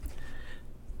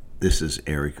This is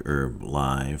Eric Erb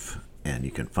Live, and you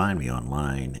can find me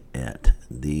online at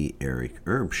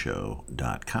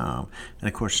theericarbshow.com, and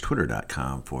of course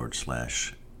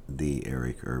twitter.com/The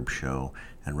Eric Erb Show,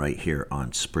 and right here on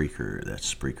Spreaker,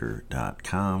 that's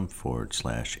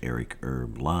Spreaker.com/Eric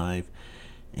Erb Live,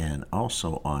 and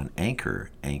also on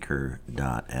Anchor,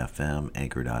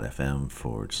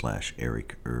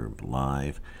 Anchor.fm/Eric Erb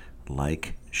Live.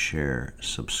 Like, share,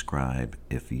 subscribe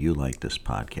if you like this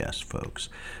podcast, folks.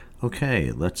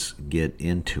 Okay, let's get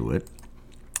into it.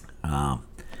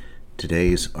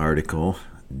 Today's article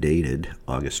dated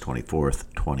August 24th,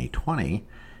 2020,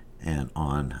 and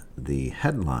on the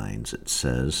headlines it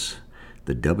says,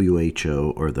 the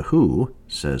WHO or the WHO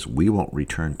says we won't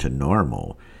return to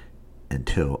normal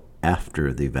until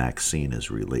after the vaccine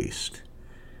is released.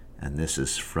 And this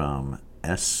is from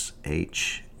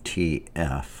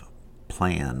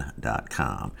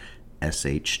SHTFplan.com,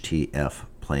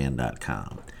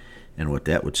 SHTFplan.com. And what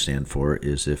that would stand for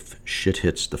is if shit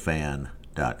hits the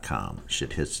fan.com.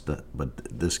 But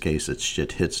in this case it's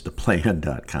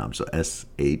shithitstheplan.com. So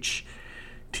SHTFplan,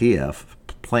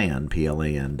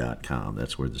 PLAN.com.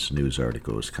 That's where this news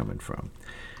article is coming from.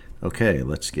 Okay,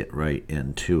 let's get right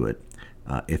into it.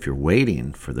 If you're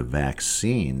waiting for the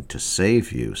vaccine to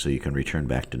save you so you can return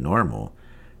back to normal,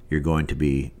 you're going to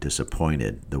be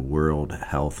disappointed. The World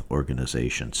Health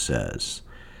Organization says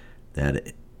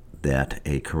that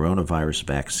a coronavirus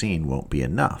vaccine won't be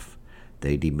enough.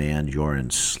 They demand your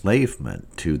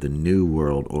enslavement to the New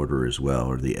World Order as well,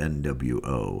 or the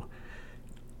NWO.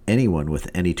 Anyone with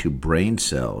any two brain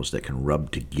cells that can rub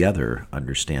together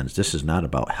understands this is not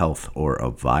about health or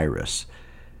a virus.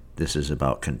 This is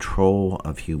about control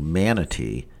of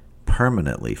humanity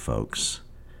permanently, folks.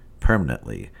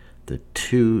 Permanently. The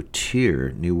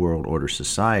two-tier New World Order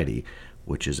society,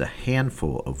 which is a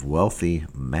handful of wealthy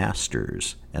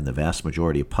masters, and the vast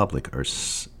majority of public are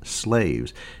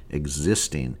slaves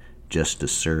existing just to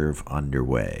serve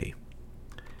underway.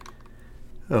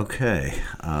 Okay,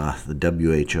 the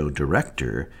WHO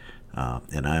director,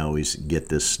 and I always get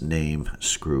this name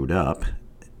screwed up,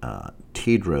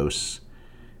 Tedros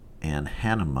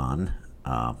Adhanom,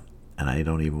 and I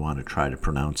don't even want to try to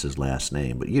pronounce his last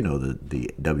name, but you know the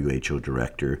WHO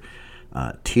director,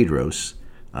 Tedros.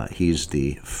 He's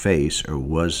the face, or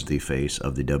was the face,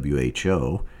 of the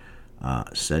WHO,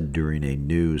 said during a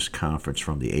news conference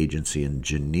from the agency in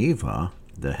Geneva,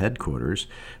 the headquarters,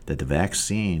 that the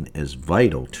vaccine is a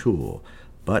vital tool,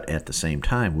 but at the same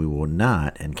time we will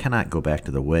not and cannot go back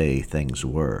to the way things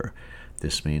were.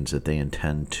 This means that they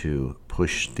intend to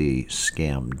push the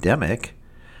scamdemic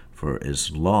for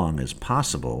as long as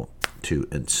possible to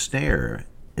ensnare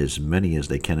as many as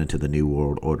they can into the New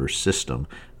World Order system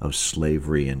of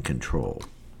slavery and control.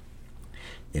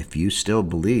 If you still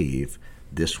believe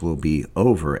this will be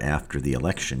over after the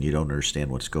election, you don't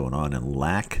understand what's going on, and a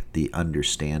lack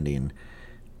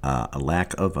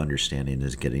of understanding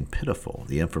is getting pitiful.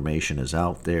 The information is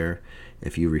out there.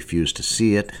 If you refuse to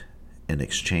see it in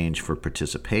exchange for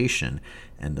participation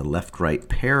and the left-right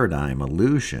paradigm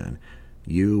illusion,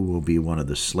 you will be one of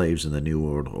the slaves in the New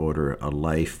World Order, a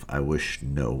life I wish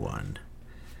no one.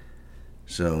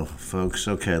 So, folks,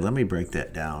 okay, let me break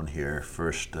that down here.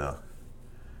 First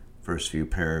few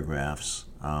paragraphs.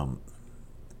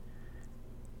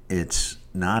 It's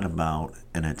not about,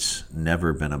 and it's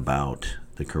never been about,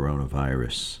 the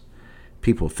coronavirus.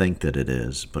 People think that it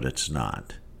is, but it's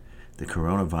not. The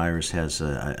coronavirus has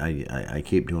I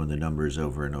keep doing the numbers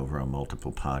over and over on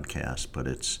multiple podcasts, but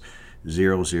it's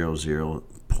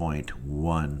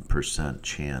 0.1%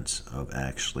 chance of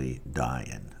actually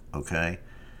dying, okay?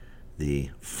 The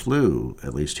flu,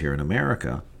 at least here in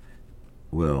America,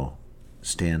 will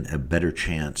stand a better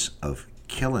chance of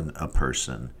killing a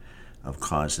person, of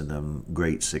causing them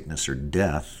great sickness or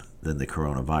death, than the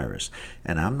coronavirus.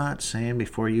 And I'm not saying,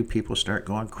 before you people start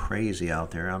going crazy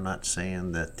out there, I'm not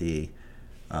saying that the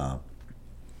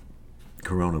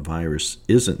coronavirus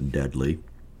isn't deadly,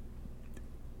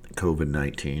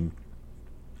 COVID-19.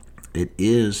 It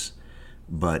is,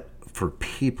 but for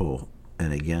people,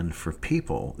 and again, for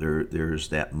people, there's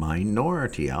that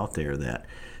minority out there that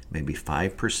maybe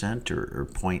 5% or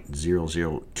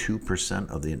 0.002%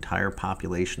 of the entire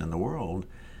population in the world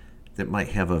that might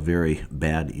have a very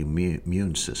bad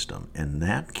immune system. In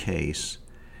that case,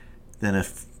 then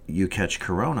if you catch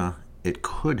corona, it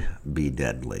could be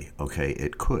deadly. Okay,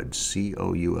 it could,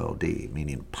 COULD,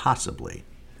 meaning possibly.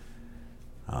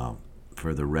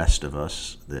 For the rest of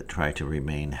us that try to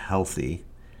remain healthy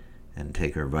and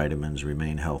take our vitamins,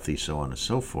 remain healthy, so on and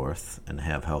so forth, and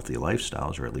have healthy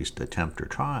lifestyles, or at least attempt or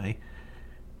try,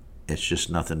 it's just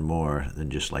nothing more than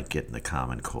just like getting the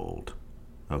common cold.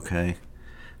 Okay?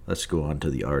 Let's go on to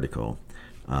the article.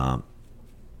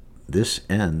 This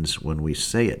ends when we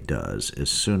say it does, as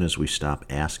soon as we stop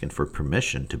asking for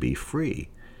permission to be free.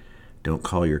 Don't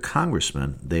call your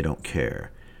congressman, they don't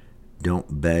care.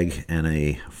 Don't beg in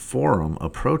a forum a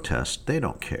protest, they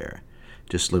don't care.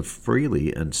 Just live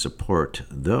freely and support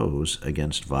those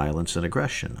against violence and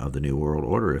aggression of the New World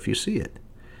Order if you see it.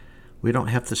 We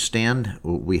have to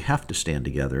stand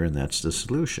together, and that's the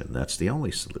solution. That's the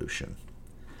only solution.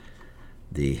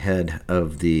 The head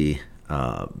of the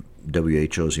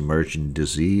WHO's Emerging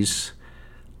Disease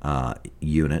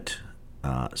Unit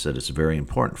said it's very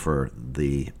important for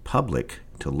the public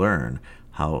to learn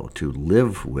how to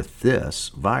live with this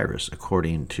virus,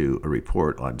 according to a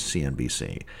report on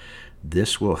CNBC.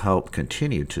 This will help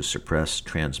continue to suppress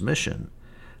transmission,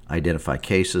 identify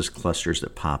cases, clusters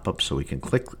that pop up so we can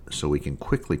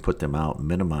quickly put them out and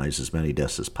minimize as many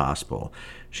deaths as possible.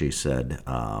 She said,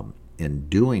 in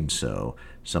doing so,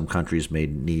 some countries may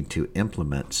need to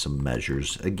implement some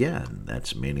measures again.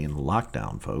 That's meaning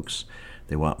lockdown, folks.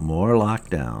 They want more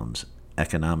lockdowns,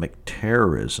 economic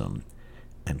terrorism,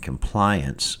 and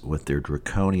compliance with their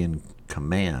draconian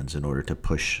commands in order to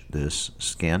push this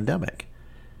scandemic.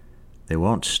 They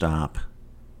won't stop.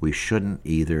 We shouldn't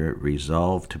either.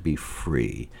 Resolve to be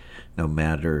free, know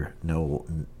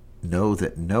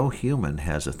that no human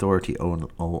has authority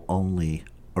only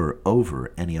or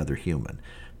over any other human.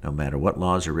 No matter what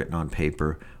laws are written on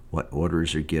paper, what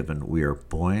orders are given, we are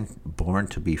born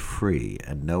to be free,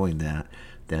 and knowing that,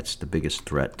 that's the biggest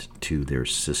threat to their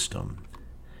system.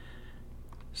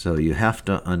 So you have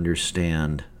to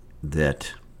understand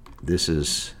that this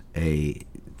is a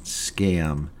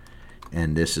scam,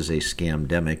 and this is a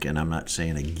scamdemic, and I'm not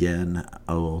saying again,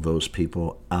 those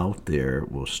people out there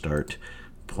will start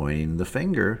pointing the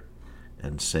finger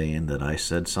and saying that I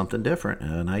said something different,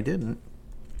 and I didn't.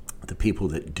 The people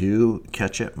that do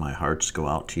catch it, my hearts go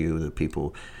out to you. The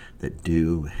people that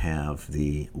do have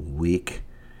the weak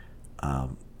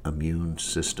immune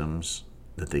systems,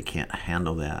 that they can't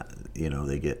handle that.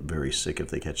 They get very sick if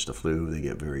they catch the flu. They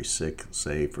get very sick,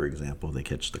 say, for example, they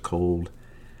catch the cold.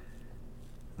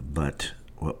 But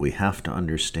what we have to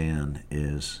understand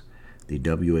is the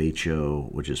WHO,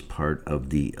 which is part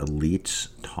of the elites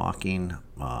talking,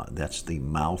 that's the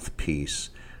mouthpiece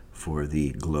for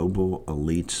the global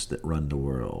elites that run the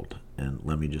world. And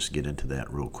let me just get into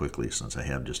that real quickly since I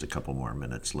have just a couple more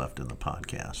minutes left in the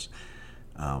podcast.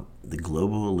 The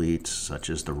global elites, such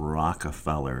as the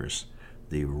Rockefellers,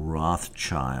 the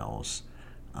Rothschilds,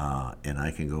 and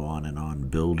I can go on and on,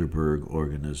 Bilderberg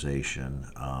Organization,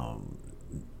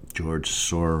 George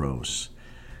Soros,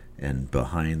 and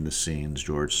behind the scenes,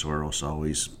 George Soros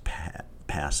always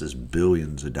passes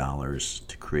billions of dollars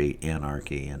to create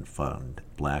anarchy and fund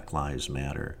Black Lives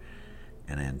Matter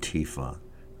and Antifa.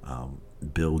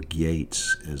 Bill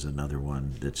Gates is another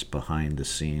one that's behind the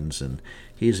scenes, and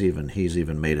he's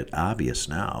even made it obvious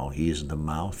now. He's the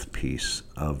mouthpiece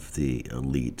of the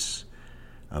elites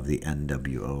of the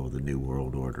NWO, the New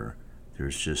World Order.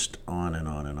 There's just on and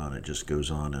on and on. It just goes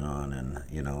on, and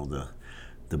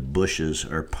the Bushes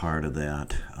are part of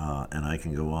that, and I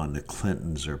can go on. The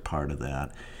Clintons are part of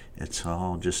that. It's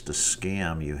all just a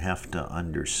scam. You have to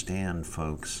understand,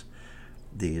 folks,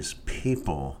 these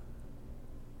people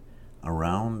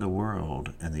around the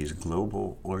world and these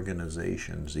global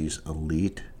organizations, these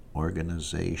elite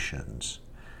organizations,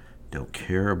 don't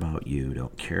care about you,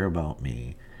 don't care about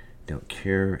me, don't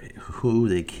care who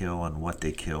they kill and what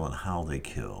they kill and how they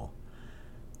kill.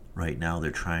 Right now they're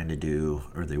trying to do,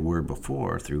 or they were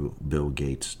before, through Bill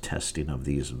Gates' testing of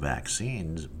these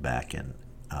vaccines back in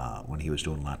when he was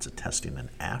doing lots of testing in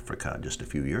Africa just a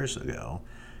few years ago.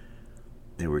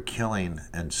 They were killing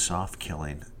and soft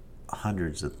killing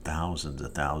hundreds of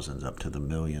thousands, up to the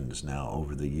millions now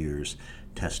over the years,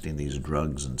 testing these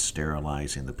drugs and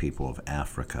sterilizing the people of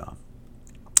Africa.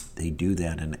 They do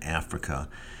that in Africa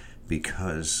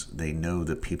because they know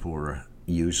that people are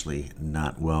usually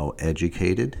not well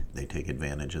educated. They take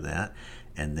advantage of that,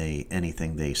 and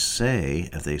anything they say,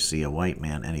 if they see a white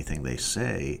man, anything they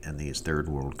say in these third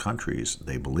world countries,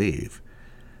 they believe.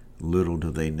 Little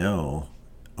do they know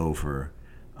over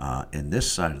in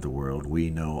this side of the world, we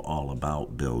know all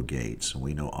about Bill Gates, and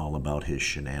we know all about his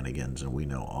shenanigans, and we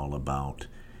know all about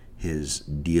his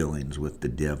dealings with the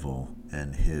devil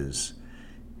and his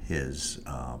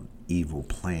evil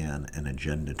plan and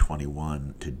Agenda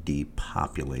 21 to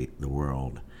depopulate the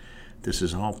world. This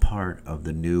is all part of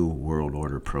the New World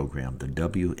Order program. The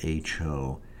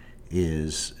WHO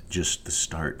is just the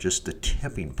start, just the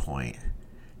tipping point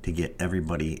to get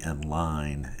everybody in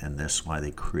line, and that's why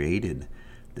they created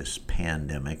this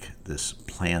pandemic, this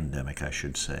plandemic, I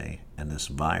should say, and this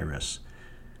virus.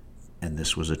 And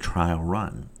this was a trial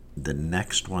run. The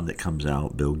next one that comes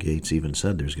out, Bill Gates even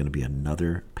said there's going to be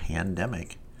another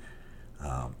pandemic.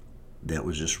 That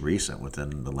was just recent,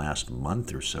 within the last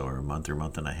month or so, or a month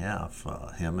and a half.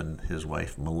 Him and his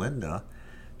wife, Melinda,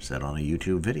 said on a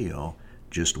YouTube video,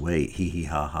 just wait, hee hee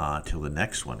ha ha, till the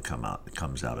next one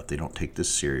comes out. If they don't take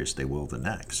this serious, they will the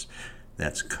next.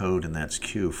 That's code and that's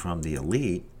cue from the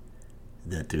elite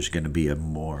that there's going to be a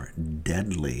more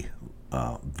deadly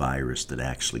virus that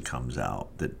actually comes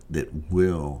out that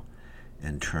will,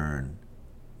 in turn,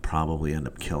 probably end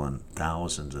up killing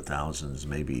thousands of thousands,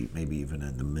 maybe even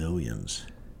in the millions.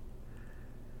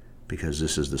 Because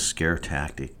this is the scare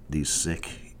tactic these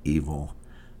sick, evil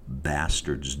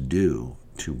bastards do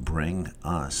to bring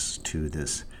us to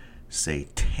this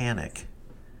satanic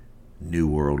new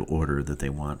world order that they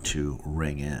want to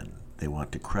ring in. They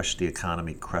want to crush the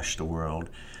economy, crush the world,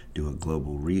 do a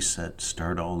global reset,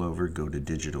 start all over, go to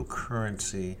digital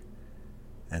currency,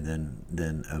 and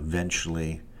then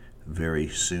eventually, very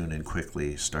soon and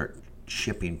quickly, start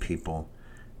shipping people.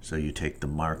 So you take the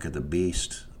mark of the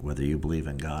beast, whether you believe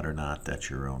in God or not, that's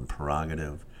your own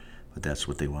prerogative. But that's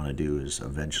what they want to do, is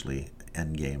eventually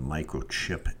endgame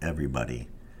microchip everybody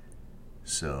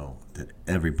so that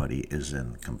everybody is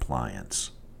in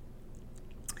compliance.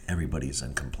 Everybody's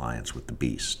in compliance with the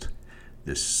beast,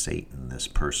 this Satan, this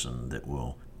person that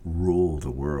will rule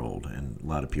the world. And a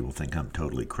lot of people think I'm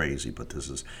totally crazy, but this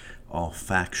is all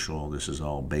factual. This is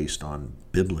all based on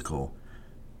biblical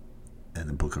and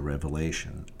the book of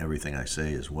Revelation. Everything I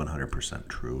say is 100%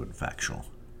 true and factual.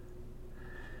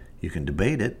 You can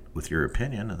debate it with your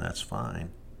opinion, and that's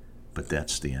fine, but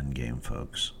that's the end game,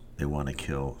 folks. They want to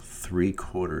kill over three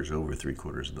quarters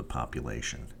of the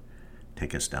population,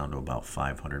 take us down to about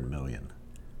 500 million.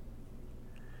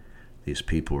 These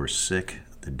people are sick.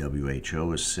 The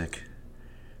WHO is sick.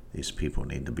 These people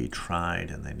need to be tried,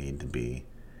 and they need to be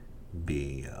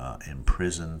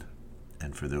imprisoned.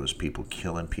 And for those people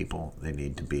killing people, they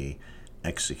need to be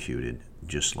executed,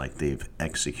 just like they've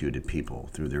executed people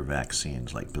through their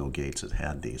vaccines, like Bill Gates has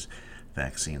had these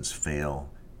vaccines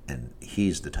fail, and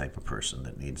he's the type of person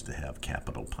that needs to have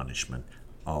capital punishment.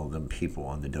 All of them people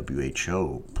on the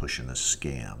WHO pushing a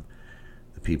scam.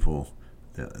 The people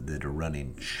that are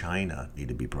running China need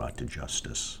to be brought to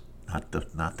justice. Not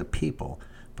the people,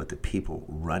 but the people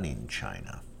running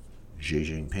China. Xi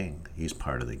Jinping, he's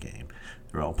part of the game.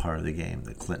 They're all part of the game.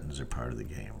 The Clintons are part of the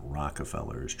game.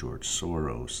 Rockefellers, George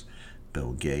Soros,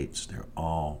 Bill Gates, they're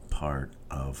all part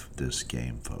of this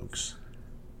game, folks.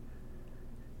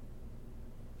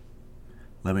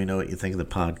 Let me know what you think of the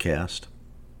podcast.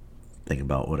 Think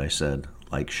about what I said.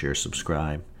 Like, share,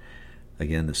 subscribe.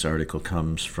 Again, this article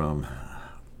comes from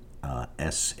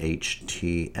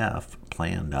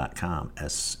shtfplan.com.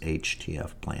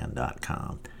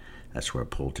 shtfplan.com. That's where I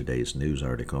pulled today's news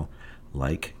article.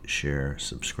 Like, share,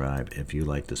 subscribe if you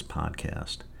like this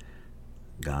podcast.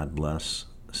 God bless,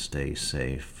 stay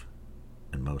safe,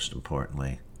 and most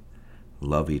importantly,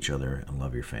 love each other and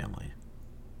love your family.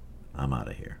 I'm out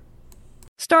of here.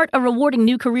 Start a rewarding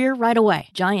new career right away.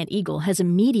 Giant Eagle has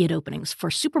immediate openings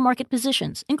for supermarket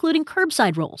positions, including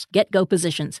curbside roles, get-go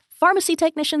positions, pharmacy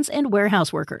technicians, and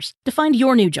warehouse workers. To find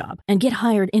your new job and get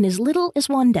hired in as little as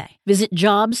one day, visit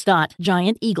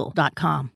jobs.gianteagle.com.